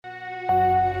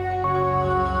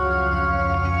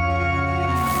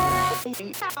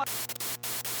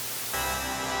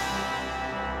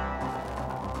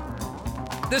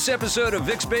This episode of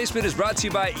Vic's Basement is brought to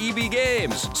you by EB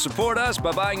Games. Support us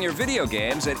by buying your video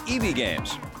games at EB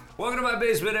Games. Welcome to my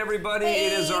basement, everybody. Hey.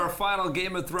 It is our final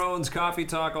Game of Thrones coffee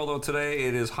talk, although today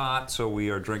it is hot, so we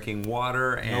are drinking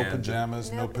water and... No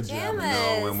pajamas. No,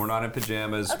 and we're not in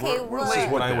pajamas. Okay, we're well, late This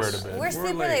is what with I wear this. to bed. We're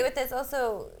super late with this.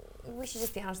 Also, we should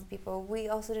just be honest with people. We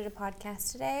also did a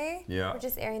podcast today. Yeah. We're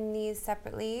just airing these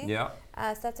separately. Yeah.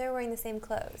 So that's why we're wearing the same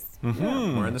clothes. Yeah,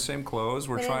 we're in the same clothes.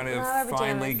 We're But trying in to our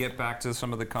finally pajamas. get back to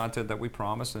some of the content that we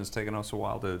promised, and it's taken us a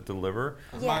while to deliver.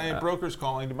 Yeah. My broker's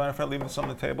calling. Do you mind if I leave this on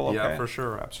the table? Okay. Yeah, for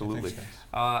sure, absolutely.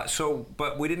 Thanks.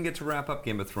 But we didn't get to wrap up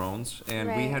Game of Thrones, and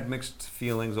we Right. had mixed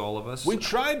feelings, all of us. We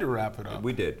tried to wrap it up.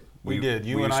 We did. We did.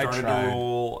 You we and I started tried. to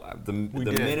roll the did.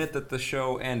 minute that the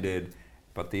show ended,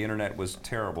 but the internet was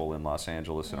terrible in Los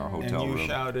Angeles in our hotel And you room.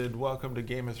 shouted, "Welcome to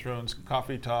Game of Thrones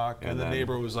Coffee Talk," and the then-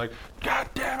 neighbor was like, "God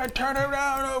damn it, turn it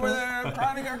around over there! I'm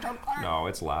trying to get some quiet." No,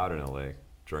 it's loud in LA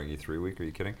during E3 week. Are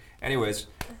you kidding? Anyways,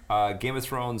 Game of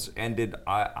Thrones ended.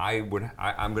 I'm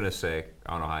gonna say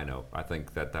on a high note. I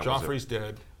think that Joffrey's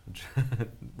dead. was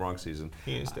wrong season.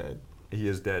 He is dead. He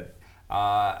is dead.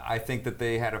 I think that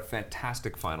they had a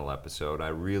fantastic final episode. I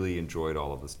really enjoyed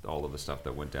all of the stuff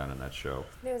that went down in that show.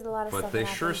 There was a lot of But stuff they that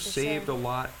sure happened for saved sure. a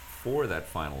lot for that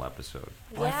final episode.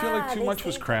 Well, I feel like Yeah, too they much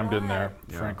was saved a crammed in lot. there,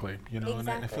 Yeah. frankly. And I feel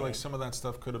Exactly. like some of that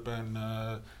stuff could have been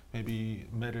maybe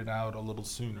meted out a little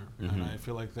sooner. And I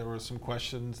feel like there were some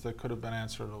questions that could have been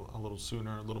answered a little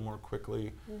sooner, a little more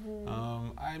quickly.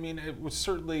 I mean, it was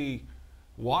certainly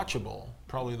watchable,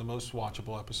 probably the most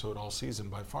watchable episode all season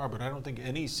by far, but I don't think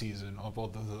any season of all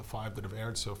the 5 that have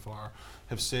aired so far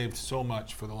have saved so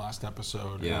much for the last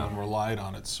episode Yeah. and relied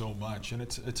on it so much. And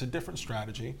it's a different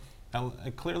strategy. Now,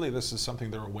 clearly this is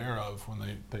something they're aware of when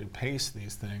they pace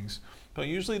these things, but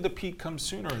usually the peak comes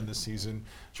sooner in the season.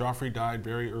 Joffrey died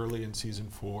very early in season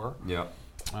 4. Yeah.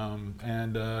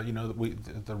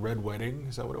 The Red Wedding,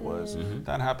 is that what it was?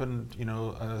 That happened,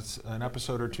 an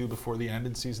episode or 2 before the end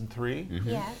in season 3.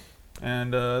 Yeah.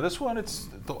 And this one,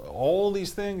 all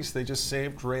these things they just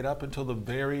saved right up until the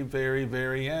very, very,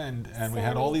 very end, and we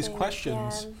had all these Everything,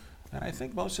 questions, yeah. and I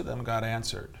think most of them got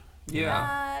answered.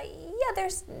 Yeah.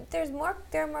 There's more.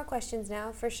 There are more questions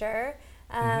now for sure.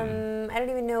 I don't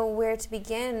even know where to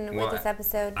begin with this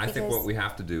episode. I think because- what we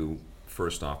have to do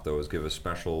first off, though, is give a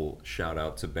special shout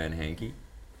out to Ben Hankey,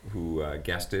 who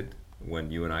guested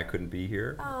when you and I couldn't be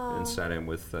here, and sat in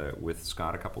with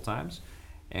Scott a couple times,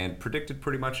 and predicted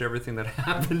pretty much everything that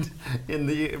happened in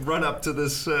the run up to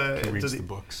this. He reads the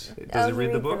books. Does he he read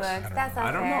the reads books? That's not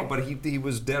I don't fair. know, but he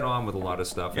was dead on with a lot of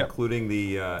stuff, Yep. including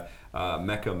the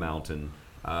Mecca Mountain.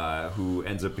 Who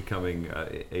ends up becoming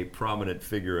a prominent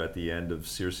figure at the end of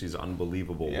Cersei's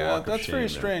unbelievable Yeah, walk of that's shame very there.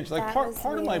 strange. Like That part was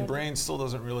of my weird. brain still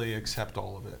doesn't really accept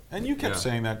all of it. And you kept Yeah.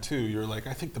 saying that too. You're like,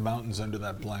 I think the mountain's under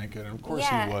that blanket, and of course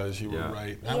Yeah. he was. You Yeah. were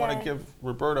right. And I want Yeah. to give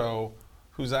Roberto,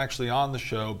 who's actually on the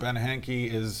show, Ben Hankey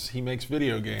he makes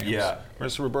video games. Yeah.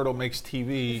 Whereas Roberto makes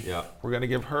TV. Yeah. We're gonna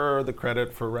give her the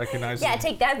credit for recognizing. Yeah,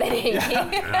 take that, Benny.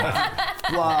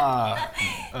 Blah.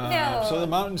 No. So the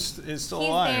mountain is still He's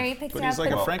alive, there. He picks but it he's up. like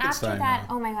but a Frankenstein after that,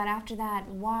 now. oh my god! After that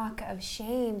walk of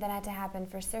shame that had to happen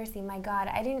for Cersei, my god,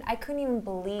 I couldn't even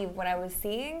believe what I was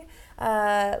seeing.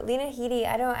 Lena Headey,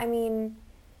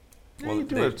 Yeah, you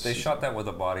do they it. shot that with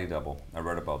a body double. I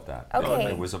read about that. Okay.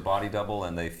 It was a body double,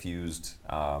 and they fused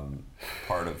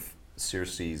part of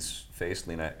Cersei's face,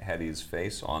 Lena Headey's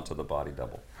face, onto the body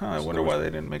double. I So wonder there why was- they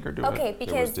didn't make her do Okay, it.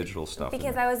 because There was digital stuff in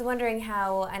Because there. I was wondering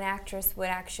how an actress would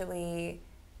actually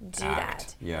do Act,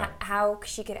 that. yeah. How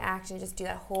she could act and just do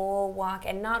that whole walk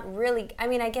and not really. I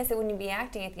mean, I guess it wouldn't be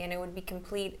acting at the end. It would be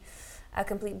a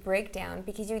complete breakdown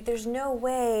because there's no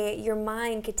way your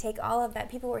mind could take all of that.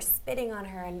 People were spitting on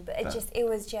her, and it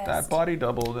was just. That body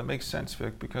double, that makes sense,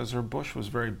 Vic, because her bush was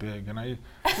very big, and I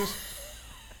just,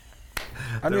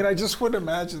 I just would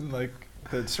imagine like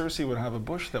that Cersei would have a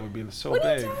bush that would be so What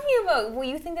are big. you talking about? Well,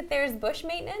 you think that there's bush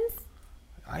maintenance?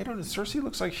 I don't know. Cersei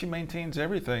looks like she maintains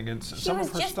everything, and She some was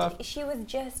of her just. stuff She was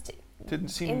just didn't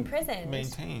seem imprisoned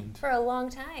maintained. for a long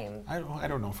time. I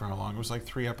don't know for how long. It was like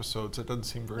 3 episodes. It doesn't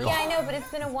seem very Yeah, long. I know, but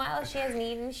it's been a while. She hasn't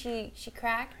eaten. She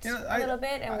cracked a little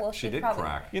bit, and She did probably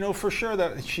crack. You know, for sure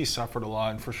that she suffered a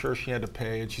lot, and for sure she had to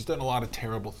pay, and she's done a lot of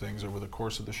terrible things over the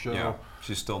course of the show. Yeah,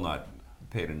 she's still not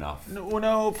paid enough.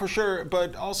 No, for sure,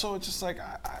 but also it's just like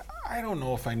I don't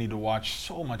know if I need to watch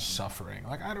so much suffering.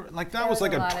 Like I don't like that There was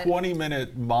like was a a lot of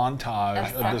 20-minute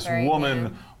montage of this suffering, woman yeah.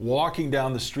 walking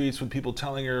down the streets with people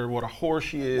telling her what a whore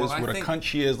she is, Well, I what a think- cunt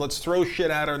she is. Let's throw shit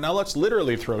at her. Now let's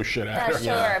literally throw shit at her.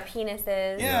 Show our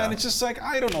penises. Yeah, and it's just like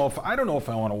I don't know if I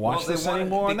want to watch Well, they this wanted-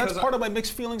 anymore, and that's because part of my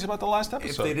mixed feelings about the last If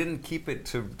episode. they didn't keep it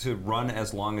to run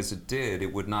as long as it did,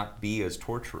 it would not be as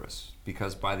torturous.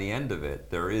 Because by the end of it,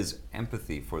 there is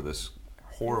empathy for this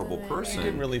horrible person. I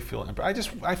didn't really feel empathy.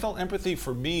 I felt empathy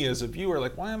for me as a viewer.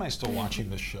 Like, why am I still watching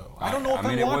this show? I don't know if I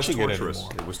mean, I'm it was watching torturous.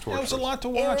 anymore. It was Yeah, it was a torturous. lot to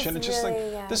It watch, was and it's just like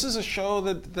really, yeah. this is a show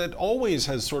that always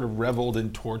has sort of reveled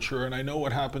in torture, and I know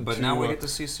what happened. But to, now we get to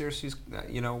see Cersei's,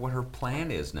 what her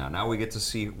plan is now. Now we get to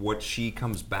see what she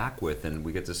comes back with, and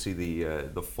we get to see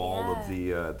the fall of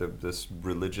this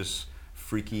religious,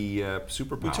 freaky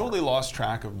superpower. we totally lost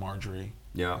track of Marjorie.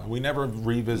 Yeah. We never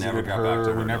revisited Never got back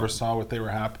to her, We never no. saw what they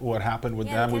were what happened with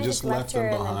Yeah, them. they We kinda just left them her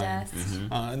in the behind. dust.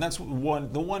 And that's the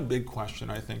one big question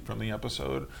I think from the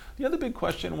episode. The other big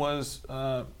question was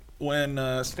when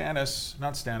who's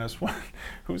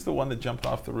the one that jumped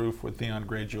off the roof with Theon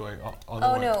Greyjoy? Oh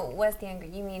no, it was the angry.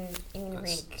 You mean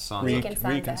Reek? Sansa. Reek and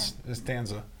Reek Sansa. and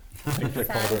Stanza. I think they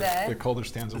called her. Sansa. They called her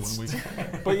Stanza one week.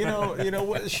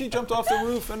 But she jumped off the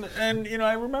roof, and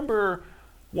I remember.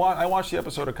 I watched the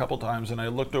episode a couple times, and I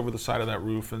looked over the side of that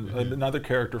roof, and another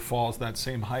character falls that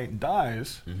same height and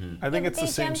dies. I think it's the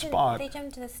same spot. They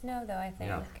jumped to the snow, though. I think.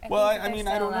 Yeah. Well, think I they're mean,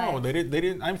 I still don't know. alive. They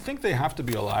didn't. I think they have to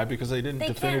be alive because they didn't They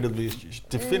definitively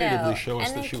No, show us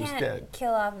and that they she was can't dead.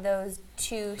 kill off those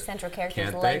two central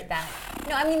characters Can't like they? that.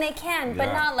 No, I mean they can, but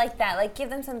Yeah. not like that. Like give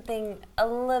them something a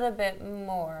little bit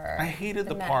more. I hated the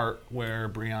than that. part where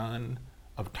Brienne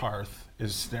of Tarth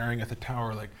is staring at the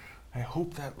tower like, I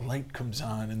hope that light comes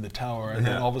on in the tower. And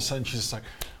then Yeah. all of a sudden she's just like,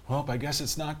 well, I guess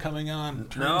it's not coming on.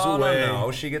 Turns No, away.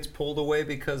 no. She gets pulled away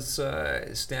because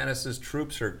Stannis'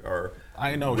 troops are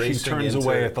I know, she racing turns into-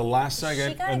 away at the last She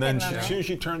second, got a and then good as moment. soon as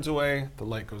she turns away, the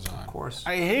light goes on. Of course.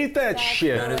 I hate that That's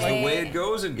shit. That is the Wait. way it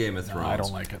goes in Game of Thrones. I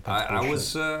don't like it. That's I bullshit.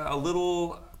 was a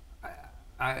little,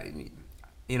 when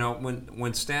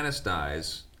Stannis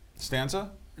dies.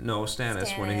 Stanza? No,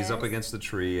 Stannis. When he's up Stannis. against the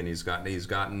tree and he's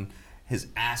gotten his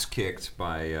ass kicked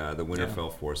by the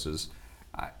Winterfell forces.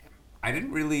 I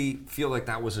didn't really feel like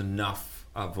that was enough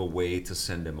of a way to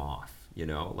send him off.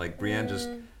 Like Brienne just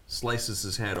slices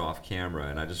his head off camera,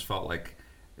 and I just felt like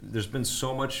there's been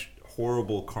so much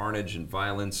horrible carnage and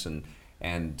violence and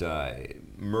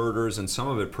murders, and some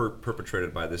of it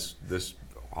perpetrated by this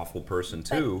awful person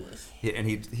too. And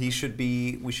he should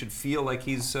be. We should feel like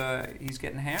he's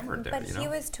getting hammered there. But he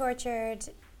was tortured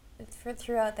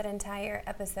throughout that entire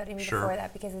episode, even Sure. before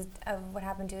that, because of what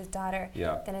happened to his daughter.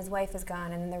 Yeah. Then his wife is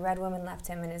gone, and then the Red Woman left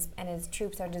him, and his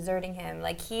troops are deserting him.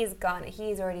 Like he's gone.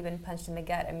 He's already been punched in the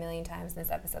gut a million times in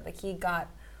this episode. Like he got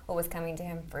what was coming to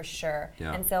him for sure.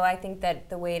 Yeah. And so I think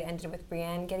that the way it ended with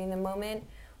Brienne getting the moment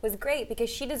was great because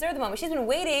she deserved the moment. She's been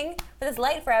waiting for this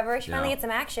light forever. She finally Yeah. gets some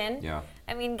action. Yeah.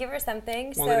 I mean, give her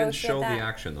something. Well, so they didn't she had show the that.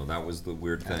 action though. That was the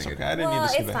weird thing. That's It- okay. I didn't Well, need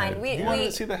to see it's the fine. head. We- You wanted we-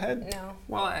 to see the head? No.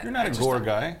 Well, You're not a gore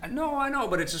guy. No, I know,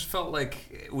 but it just felt like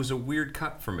it was a weird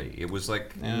cut for me. It was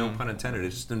like, no pun intended, it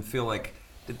just didn't feel like,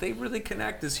 did they really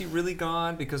connect? Is he really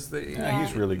gone? Because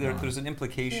he's really gone. there's an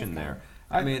implication He's there. gone.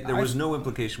 I mean, there was no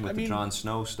implication with I the mean- Jon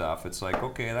Snow stuff. It's like,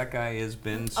 okay, that guy has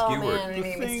been Oh, skewered. man. Don't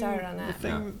even get started on The that.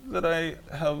 thing that I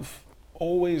have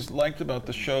always liked about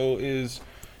the show is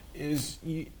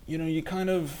you kind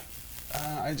of.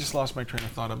 I just lost my train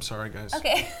of thought. I'm sorry, guys.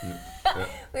 Okay.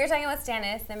 We were talking about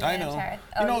Stannis and I Brienne know. of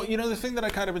Tarth. You know the thing that I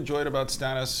kind of enjoyed about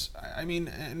Stannis. I mean,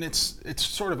 and it's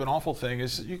sort of an awful thing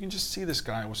is you can just see this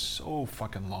guy was so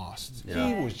fucking lost.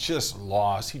 Yeah. He was just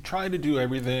lost. He tried to do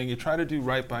everything. He tried to do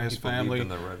right by his He believed family. in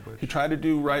the Red Witch. He tried to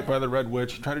do right by the Red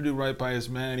Witch. He tried to do right by his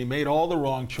men. He made all the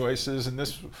wrong choices, and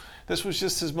this was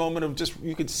just his moment of just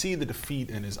you could see the defeat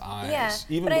in his eyes. Yeah,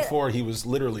 Even but before he was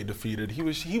literally defeated. He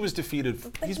was defeated.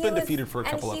 But He's he been was- defeated for a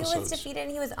couple and he episodes. was defeated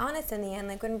and he was honest in the end.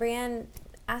 Like when Brienne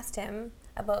asked him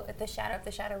about if the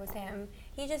shadow was him,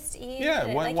 he did Yeah,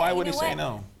 it. why- Like, why you would know he say what?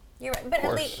 no? You're right, but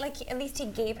course. at least he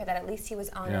gave her that. At least he was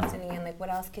honest Yeah. in the end. Like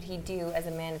what else could he do as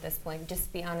a man at this point?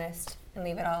 Just be honest and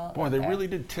leave it all. Boy, out they there. really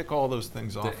did tick all those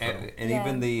things off. though. And Yeah.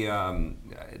 even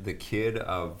the kid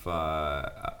of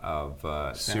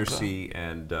Cersei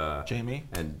and Jaime?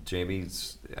 and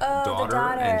Jaime's Oh, the daughter,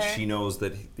 and daughter. she knows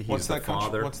that he's What's the that country?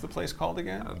 father What's the place called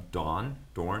again? of Dorne.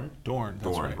 Dorne. That's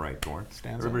Dorne, right. Dorne.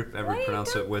 Stanza. Everybody Why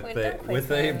pronounce it don't with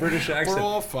quiz a me? British accent.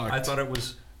 all fucked. I thought it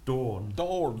was Dawn.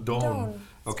 Dawn.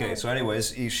 Okay, so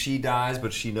anyways, she dies,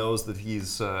 but she knows that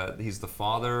he's the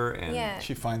father, and Yeah.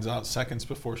 She finds out seconds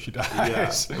before she dies. yeah, it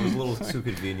was a little too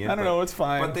convenient. I don't know, it's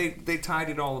fine. But they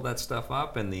tidied all of that stuff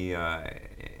up, and the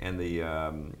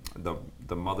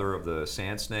mother of the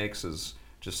Sand Snakes is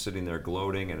just sitting there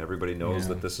gloating, and everybody knows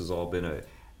that this has all been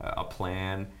a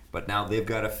plan. But now they've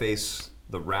got to face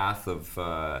the wrath of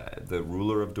the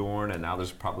ruler of Dorne, and now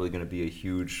there's probably going to be a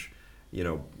huge,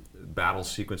 battle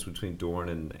sequence between Dorne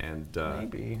and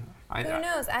Maybe. Who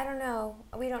knows? I don't know.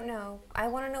 We don't know. I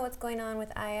want to know what's going on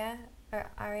with Arya.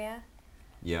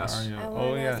 Yes. Arya. I Oh wanna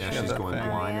know yeah, if Yeah, she she's has that going thing.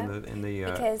 blind in the.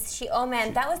 Because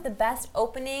that was the best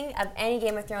opening of any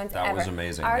Game of Thrones That ever. was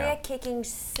amazing, Arya yeah. kicking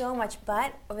so much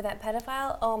butt over that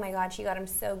pedophile. Oh my God, she got him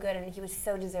so good, and he was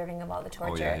so deserving of all the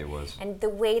torture. Oh, yeah, he was. And the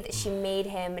way that she made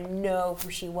him know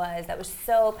who she was, that was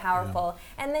so powerful.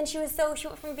 And then she went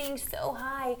from being so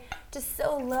high to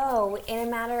so low in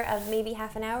a matter of maybe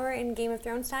half an hour in Game of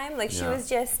Thrones time. Like she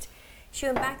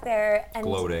went back there and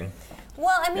gloating.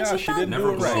 Well, I mean, Yeah, she she felt didn't Never do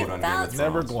it right. glowed on Game of Thrones.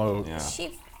 Never glowed. Yeah.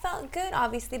 She felt good,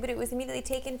 obviously, but it was immediately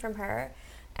taken from her.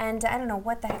 And I don't know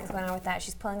what the heck is going on with that.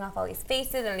 She's pulling off all these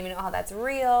faces. I don't even know how that's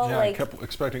real. Yeah, I kept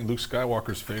expecting Luke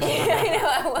Skywalker's face.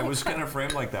 It was kind of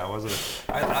framed like that, wasn't it?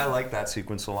 I like that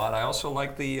sequence a lot. I also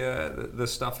like the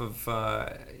stuff of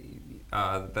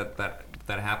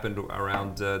that happened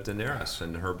around Daenerys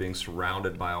and her being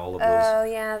surrounded by all of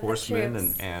those the horsemen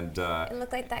troops. and It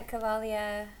looked like that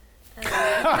Cavalia.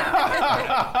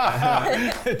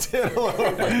 It did a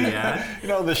little bit.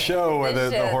 yeah. The show where The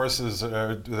the show. horses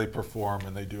they perform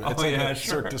and they do it. It's Oh, like yeah, a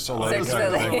sure. Cirque du Soleil Cirque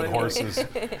kind du of thing with Soleil. horses.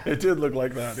 It did look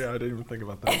like that. Yeah, I didn't even think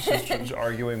about that. She was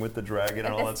arguing with the dragon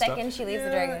and all The that stuff. second she leaves the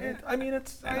Yeah, dragon. I mean,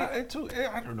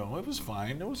 I don't know. It was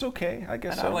fine. It was okay. I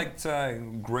guess And so. I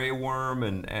liked Grey Worm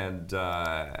and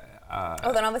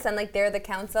Oh, then all of a sudden, like, they're the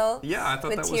council. Yeah, I thought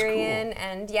with that was cool. Tyrion,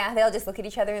 and yeah, they all just look at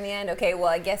each other in the end. Okay, well,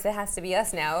 I guess it has to be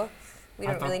us now. We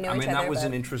don't really know each other. that was but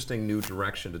an interesting new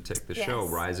direction to take the show,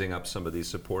 Yes. rising up some of these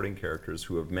supporting characters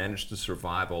who have managed to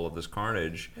survive all of this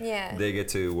carnage. Yeah. They get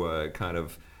to kind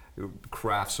of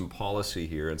craft some policy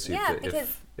here and see Yeah, if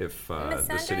because the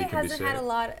city Missandei can be saved.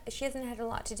 she hasn't had a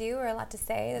lot to do or a lot to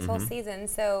say this whole season.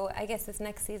 So I guess this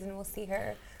next season we'll see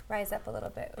her rise up a little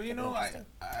bit. Well, which will be interesting.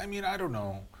 I mean, I don't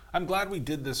know. I'm glad we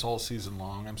did this all season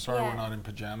long. I'm sorry Yeah. we're not in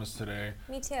pajamas today.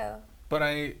 Me too. But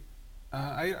I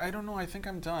don't know. I think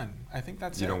I'm done. I think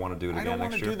that's it. You don't wanna do it I again don't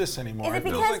want next to year? do this anymore. Is it It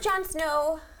feels because like- Jon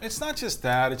Snow? It's not just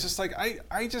that. It's just like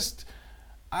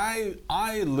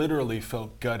I literally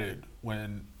felt gutted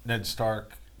when Ned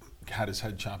Stark had his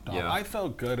head chopped off. Yeah. I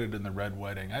felt gutted in the Red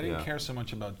Wedding. I didn't Yeah. care so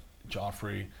much about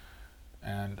Joffrey,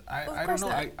 and Well, of I don't course know.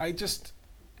 not.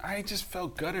 I just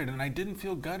felt gutted, and I didn't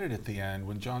feel gutted at the end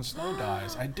when Jon Snow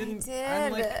dies. I didn't.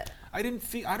 I'm did. like, I didn't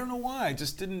feel. I don't know why. I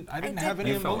just didn't. I didn't did. have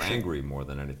any You felt emotion. angry more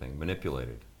than anything,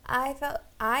 manipulated.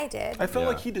 I did. I felt Yeah.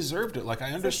 like he deserved it. Like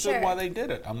I understood sure. why they did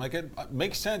it. I'm like, it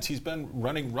makes sense. He's been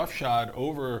running roughshod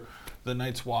over the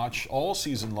Night's Watch all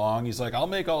season long. He's like, I'll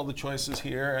make all the choices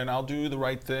here, and I'll do the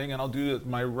right thing, and I'll do it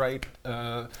my right.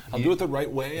 I'll do it the right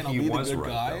way, and I'll He be the was good right,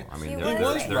 guy. though. I mean, He they're, He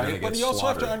was they're gonna right, get but you also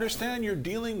have to slaughtered. understand you're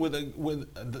dealing with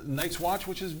the Night's Watch,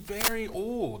 which is very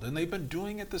old, and they've been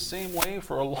doing it the same way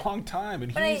for a long time.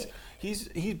 And But he's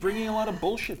bringing a lot of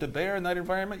bullshit to bear in that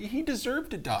environment. He deserved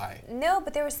to die. No,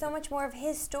 but there was so much more of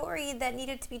his story that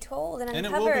needed to be told and And it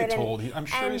uncovered. will be told. I'm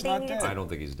sure and he's they not needed dead. I don't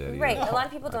think he's dead either. Right, a lot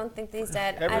of people don't think that he's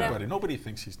dead. I don't- Everybody, nobody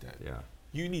thinks he's dead. Yeah.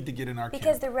 You need to get in our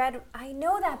Because camp. the red, I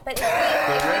know that, but The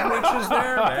Red Witch is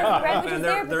there, man. Red Witch is and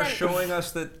there, they're, but they're then- showing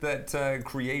us that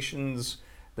creations,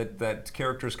 that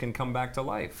characters can come back to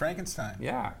life. Frankenstein.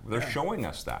 Yeah, they're showing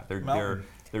us that. Mountain.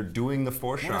 They're doing the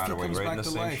What if he foreshadowing comes right in back the to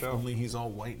same life? show. Only he's all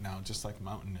white now, just like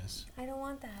Mountain is. I don't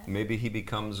want that. Maybe he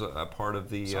becomes a part of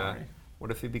the. Sorry.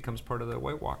 What if he becomes part of the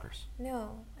White Walkers? No,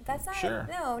 that's not. Sure.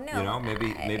 No, no. You know,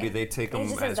 maybe they take him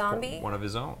He's just a as zombie? one of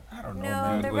his own. I don't know, No,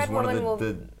 man. the was red one of woman the- will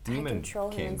the demon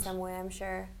control him in kings. some way. I'm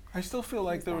sure. I still feel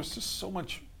like there was just so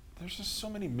much. There's just so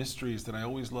many mysteries that I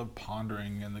always love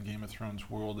pondering in the Game of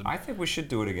Thrones world. And I think we should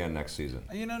do it again next season.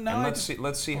 you know, now And I let's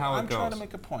just- see how I'm it goes. trying to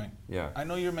make a point. Yeah. I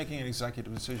know you're making an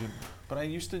executive decision, but I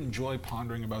used to enjoy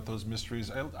pondering about those mysteries.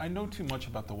 I know too much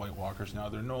about the White Walkers now.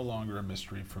 They're no longer a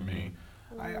mystery for me.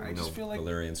 I You just know, feel like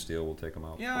Valyrian steel will take him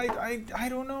out. yeah, I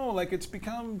don't know. Like it's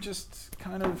become just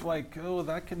kind of like, oh,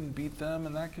 that can beat them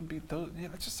and that can beat those. Yeah,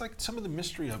 it's just like some of the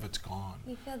mystery of it's gone.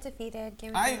 You feel defeated.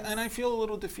 Game of Thrones. I feel a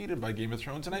little defeated by Game of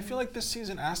Thrones, and I feel like this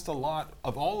season asked a lot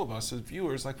of all of us as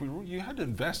viewers. Like you had to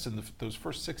invest in those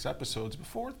first 6 episodes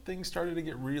before things started to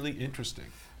get really interesting.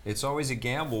 It's always a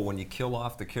gamble when you kill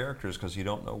off the characters because you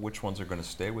don't know which ones are going to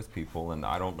stay with people, and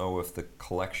I don't know if the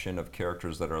collection of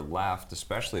characters that are left,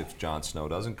 especially if Jon Snow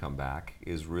doesn't come back,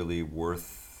 is really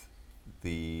worth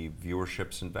the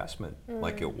viewership's investment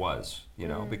like it was, you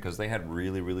know, because they had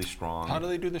really, really strong. How do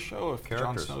they do the show if Jon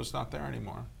characters. Snow's not there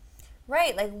anymore?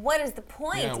 Right, like what is the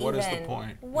point? Yeah, what is the even?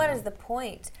 point? What Yeah. is the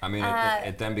point? I mean,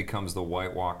 it then becomes the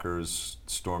White Walkers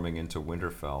storming into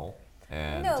Winterfell,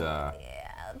 and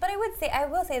But I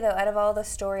will say though, out of all the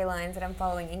storylines that I'm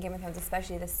following in Game of Thrones,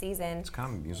 especially this season, it's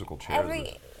kind of musical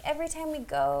chairs. every time we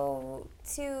go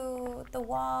to the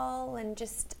wall and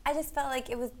I just felt like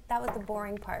that was the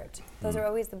boring part. Those are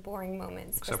always the boring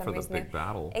moments Except for for some the reason. big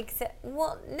battle.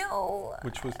 No.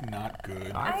 Which was not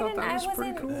good. I thought that was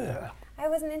pretty wasn't- cool. I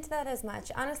wasn't into that as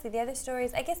much. Honestly, the other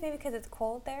stories, I guess maybe because it's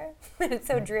cold there and it's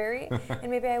so dreary,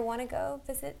 and maybe I want to go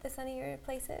visit the sunnier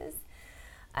places.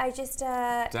 I just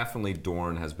Definitely,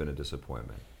 Dorne has been a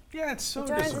disappointment. Yeah, it's so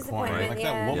Jordan's disappointing. disappointment, Like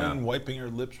yeah. that woman Yeah. wiping her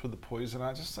lips with the poison.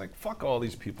 I just like, fuck all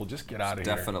these people. Just get out of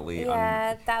here. Definitely.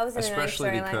 yeah, that was an annoying especially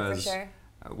storyline for because sure.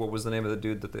 what was the name of the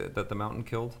dude that the mountain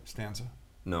killed? Stanza.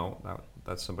 No,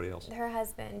 that's somebody else. Her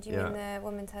husband. You Yeah. mean the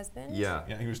woman's husband? Yeah.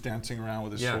 Yeah, he was dancing around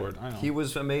with his Yeah, sword. I know. he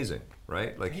was amazing,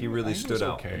 right? Like he really was stood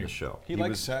out okay. in the show. He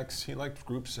liked was, sex. He liked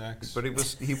group sex. but he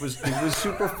was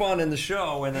super fun in the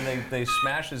show, and then they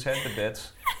smash his head to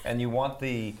bits, and you want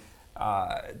the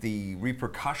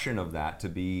repercussion of that to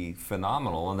be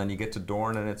phenomenal, and then you get to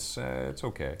Dorne, and it's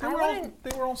okay.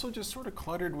 They were also just sort of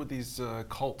cluttered with these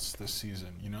cults this season.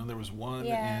 You know, there was one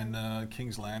Yeah. in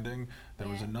King's Landing. There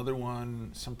was Yeah. another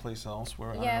one someplace else where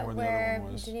I don't Yeah, know where the where other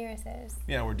one was. Daenerys is.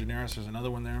 Yeah, where Daenerys. There's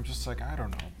another one there. I'm just like, I don't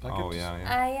know. Like Oh it's-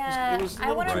 yeah. It was a I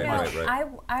little want to too know. much.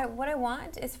 Right. What I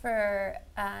want is for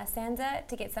Sansa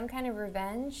to get some kind of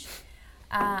revenge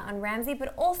on Ramsay,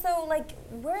 but also like,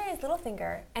 where is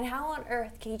Littlefinger, and how on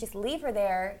earth can he just leave her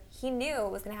there? He knew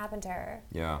what was going to happen to her,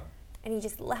 Yeah. and he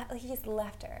just left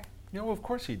her Yeah, well, of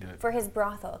course he did. for his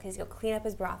brothel because he's going to clean up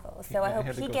his brothel. So Yeah, I he hope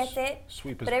had to he go gets it.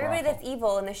 sweep his But everybody brothel. that's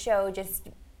evil in the show just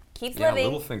keeps Yeah, living.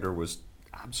 Littlefinger was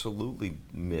absolutely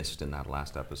missed in that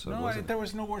last episode, No, wasn't there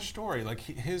was no more story. Like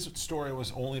his story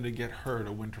was only to get her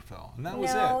to Winterfell, and that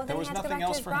was no, it. There then was he had to go nothing back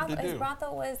else to for his him to brothel. do. His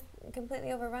brothel was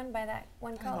completely overrun by that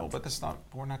one I know, cult. but that's not.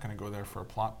 We're not going to go there for a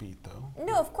plot beat, though.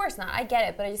 No, of course not. I get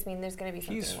it, but I just mean there's going to be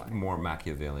something He's more. more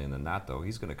Machiavellian than that, though.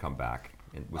 He's going to come back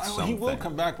with something. He will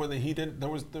come back. Whether he didn't, there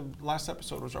was the last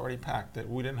episode was already packed. That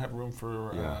we didn't have room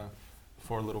for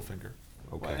Littlefinger.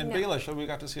 Okay. And No. Baelish, we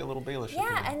got to see a little Baelish.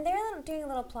 Yeah, and they're doing a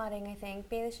little plotting, I think.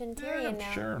 Baelish and Tyrion now.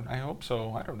 Sure. I hope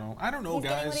so. I don't know. I don't know, He's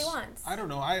getting guys. what he wants. I don't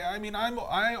know. I mean,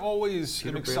 I always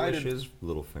Peter am excited. Baelish is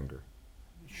Littlefinger.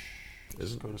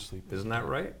 Just go to sleep. Isn't that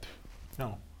right?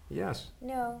 No, Yes.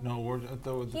 No, no. We're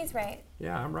he's right.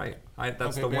 Yeah, I'm right. That's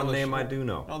Okay, the one Baelish, name I sure. do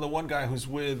know. No, the one guy who's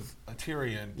with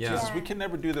Tyrion. Yeah. Jesus, Yeah. we can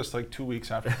never do this like 2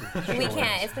 weeks after the show We ends.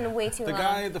 can't. It's been way too The long.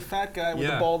 guy, the fat guy with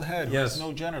Yeah. the bald head who Yes. has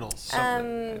no genitals.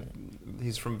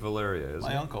 He's from Valeria, isn't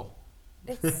My he? uncle.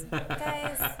 It's,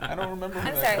 guys, I don't remember who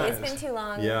I'm that sorry. guy It's is. been too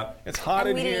long. Yeah. It's hot And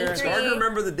in we didn't here. agree. It's hard to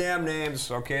remember the damn names.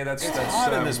 Okay, that's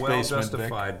hot in this well basement, Vic.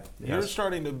 justified. You're Yes.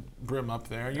 starting to brim up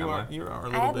there. You Am are. I? You are a I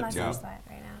little have bit. muscle yeah. sweat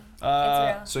right now.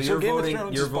 It's real. So So you're Game of voting.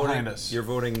 Thrones You're is voting. behind us. You're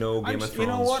voting no Game of Thrones. You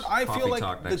know what? I feel Coffee like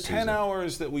Talk the next 10 season.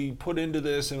 hours that we put into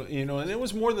this, and and it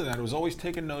was more than that. It was always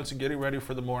taking notes and getting ready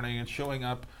for the morning and showing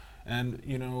up. And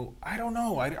I don't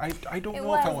know. I don't It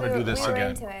know if I was. want to do this we were again.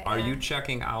 into it. Are yeah. you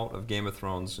checking out of Game of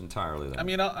Thrones entirely then? I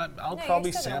mean, I'll No,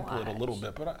 probably you're still gonna sample it a little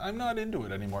watch. bit, but I'm not into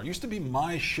it anymore. It used to be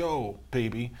my show,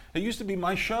 baby. It used to be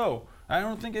my show. I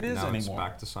don't think it is now it's anymore.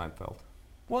 back to Seinfeld.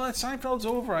 Well, Seinfeld's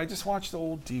over. I just watched the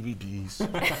old DVDs.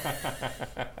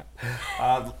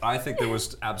 I think there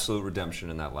was absolute redemption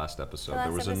in that last episode. The last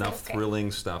There was episode enough was great.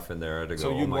 thrilling stuff in there to go.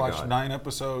 So oh you'd my watch God. 9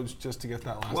 episodes just to get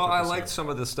that last Well, episode. I liked some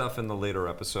of the stuff in the later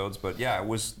episodes, but yeah, it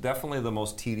was definitely the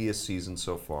most tedious season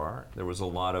so far. There was a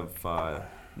lot of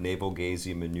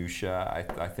navel-gazing minutia.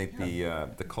 I think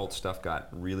the cult stuff got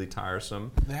really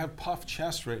tiresome. They have puff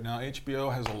chest right now.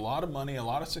 HBO has a lot of money, a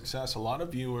lot of success, a lot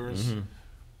of viewers. Mm-hmm.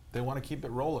 They want to keep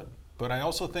it rolling. But I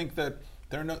also think that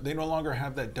they no longer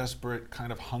have that desperate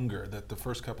kind of hunger that the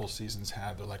first couple of seasons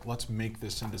had. They're like, let's make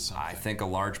this into something. I think a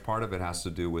large part of it has to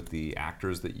do with the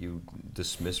actors that you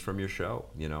dismiss from your show.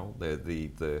 You know,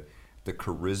 the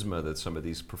charisma that some of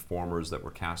these performers that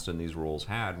were cast in these roles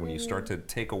had. When you start to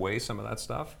take away some of that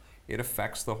stuff, it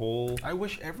affects the whole. I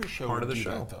wish every show part would of the do show.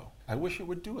 that, though. I wish it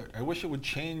would do it. I wish it would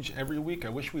change every week. I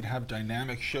wish we'd have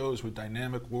dynamic shows with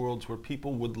dynamic worlds where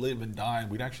people would live and die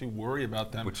and we'd actually worry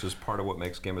about them. Which is part of what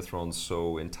makes Game of Thrones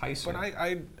so enticing. But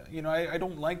I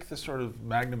don't like the sort of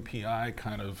Magnum PI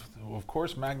kind of. Well, of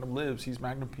course, Magnum lives. He's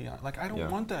Magnum PI. Like I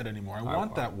don't want that anymore. I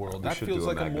want that world. We That should feels do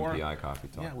like a Magnum more. PI coffee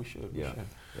talk. Yeah, we should. Yeah,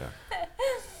 yeah.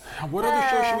 What other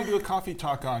show should we do a coffee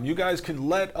talk on? You guys can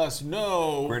let us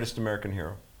know. Greatest American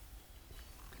Hero.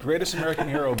 Greatest American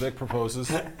Hero, Vic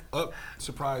proposes. Oh,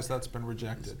 surprise, that's been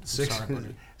rejected. I'm sorry,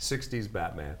 buddy. 60s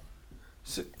Batman.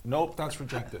 Nope, that's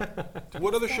rejected.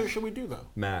 What other show should we do though?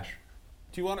 MASH.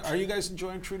 Do you want? Are you guys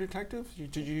enjoying True Detective?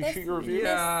 Did you shoot your review?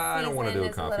 Yeah, I don't wanna do a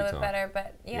This coffee season is a talk. little bit better,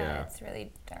 but Yeah. it's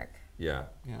really dark. Yeah.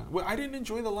 Yeah. Well, I didn't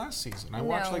enjoy the last season. I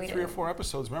watched No, like we 3 or didn't. 4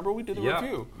 episodes. Remember we did a Yep.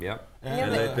 review. Yep. And,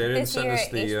 And they didn't this send year, us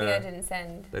the. HBO didn't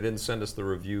send. They didn't send us the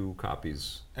review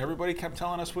copies. Everybody kept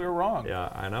telling us we were wrong. Yeah,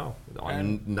 I know.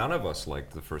 And- None of us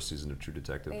liked the first season of True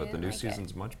Detective, We but the didn't new like it.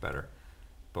 season's much better.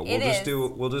 But It is.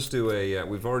 we'll just do a.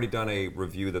 We've already done a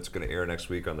review that's going to air next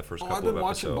week on the first Oh, couple I've been of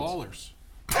watching episodes.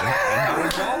 Ballers. How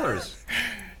is Ballers?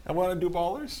 I want to do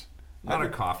Ballers. Not a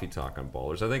coffee talk on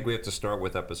Ballers. I think we have to start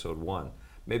with episode 1.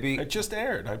 Maybe. It just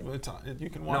aired. You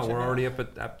can watch No, it we're now. already up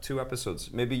at 2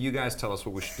 episodes. Maybe you guys tell us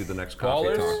what we should do the next coffee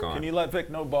Ballers. talk on. Can you let Vic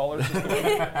know Ballers? Is the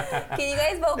one? Can you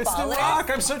guys vote It's The Ballers? Rock.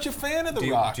 I'm such a fan of The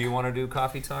Rock. Do you want to do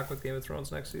coffee talk with Game of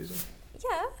Thrones next season?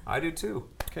 Yeah. I do too.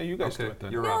 Okay, you guys do Okay, it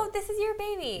then. you're No, out. this is your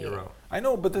baby. You're out. I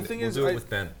know, but the thing We'll is, do it with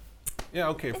Ben. yeah,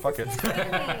 okay, This fuck is it. his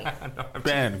baby.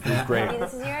 Ben, who's Baby, great.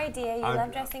 this is your idea. You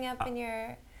love dressing up in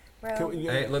your robe.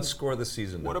 Hey, let's score the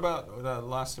season. What then. about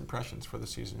last impressions for the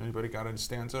season? Anybody got a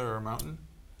stanza or a mountain?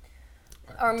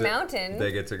 Or Did mountain.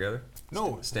 They get together?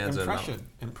 No, Stanza and impression. mountain.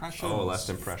 Impressions. Oh, last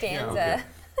impression. Stanza.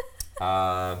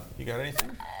 Yeah, okay. You got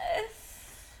anything?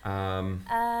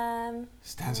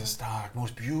 Stanza Stark,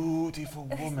 most beautiful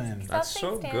woman. Stop That's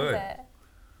saying so good. stanza.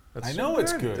 That's I so know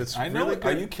it's good. It's I know really it.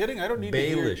 Are good. you kidding? I don't need to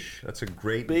hear Baelish. That's a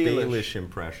great Baelish. Baelish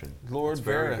impression. Lord It's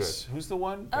very Varys. Who's the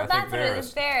one? Oh, I think that's what it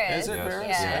is. Varys. Is it Yes. Varys?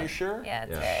 Yeah. Are you sure? Yeah,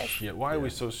 it's Yeah. Varys. Shit, why are we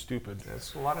so stupid?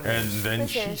 It's a lot of And names. then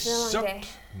Listen, she it's been a long day. sucked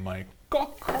my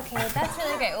cock. Okay, that's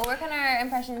really great. We'll work on our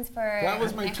impressions for That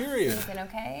was my next Tyrion. season,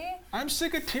 okay? I'm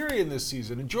sick of Tyrion this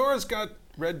season, and Jorah's got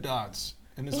red dots.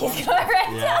 And his He's arms- got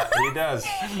red Yeah, he does.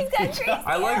 He's got tree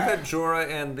I like that Jorah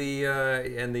and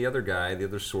the other guy, the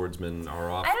other swordsman, are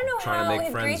off I don't know trying how to make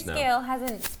his friends now. grayscale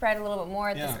hasn't spread a little bit more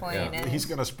at this point. yeah. and- He's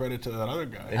gonna spread it to that other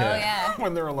guy. Oh, yeah.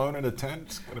 When they're alone in a tent,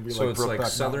 it's gonna be So like it's like Brokeback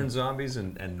southern Mountain. zombies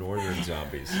and northern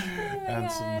zombies.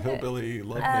 And some hillbilly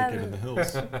lovemaking in the hills.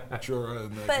 Jorah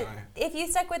and that But guy. if you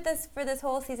stuck with us for this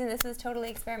whole season, this was totally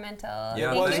experimental.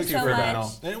 Yeah, It Thank was you so experimental.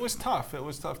 much. And it was tough. It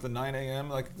was tough. The 9 a.m.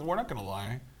 Like, we're not gonna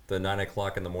lie. The 9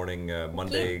 o'clock in the morning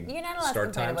Monday You're not allowed to start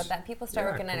complain times. about that. People start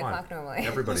Yeah, working 9 come on. o'clock normally.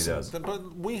 Everybody Listen, does.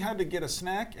 But we had to get a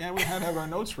snack and we had to have our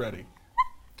notes ready.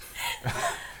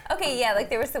 Okay, yeah, like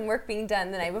there was some work being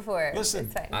done the night before. Listen,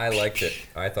 It's fine. I liked it.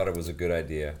 I thought it was a good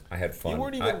idea. I had fun. You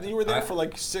weren't even. You were there for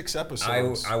like 6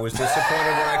 episodes. I was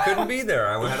disappointed when I couldn't be there.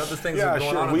 I had other things Yeah, going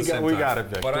sure, on at we the same got time. it,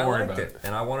 Vic. But Don't I worry liked about it,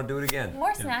 and I want to do it again.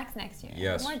 More snacks next year.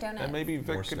 Yes. More donuts. and maybe More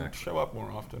Vic can snacks. show up more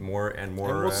often. More and And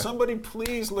more. will somebody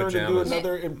please learn to do pajamas.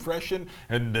 another impression?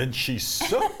 And then she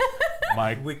sucked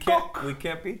my we cock.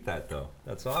 can't beat that though.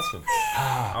 That's awesome.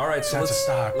 All right, so That's a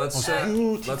start.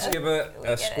 let's give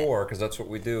a score because that's what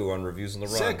we do on reviews on the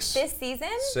run. 6. This season?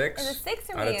 6 Is it 6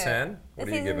 or out of me? 10. What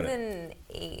This are you giving season's it? an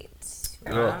 8.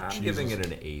 Oh, I'm giving it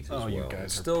an 8 as Oh, well. you guys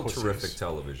It's are still pussies. terrific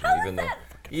television, How even is though that?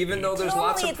 even though there's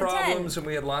lots Totally of it's a 10. problems and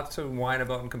we had lots to whine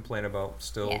about and complain about.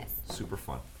 Still Yes. super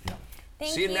fun.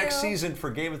 Thank See you next season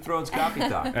for Game of Thrones Coffee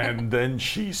Talk. And then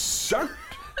she sucked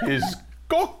his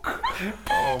cock.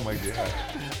 Oh my god.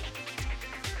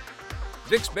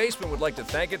 Vic's Basement would like to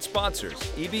thank its sponsors,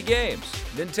 EB Games,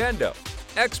 Nintendo,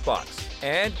 Xbox,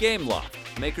 and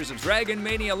Gameloft, makers of Dragon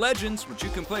Mania Legends, which you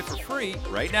can play for free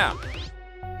right now.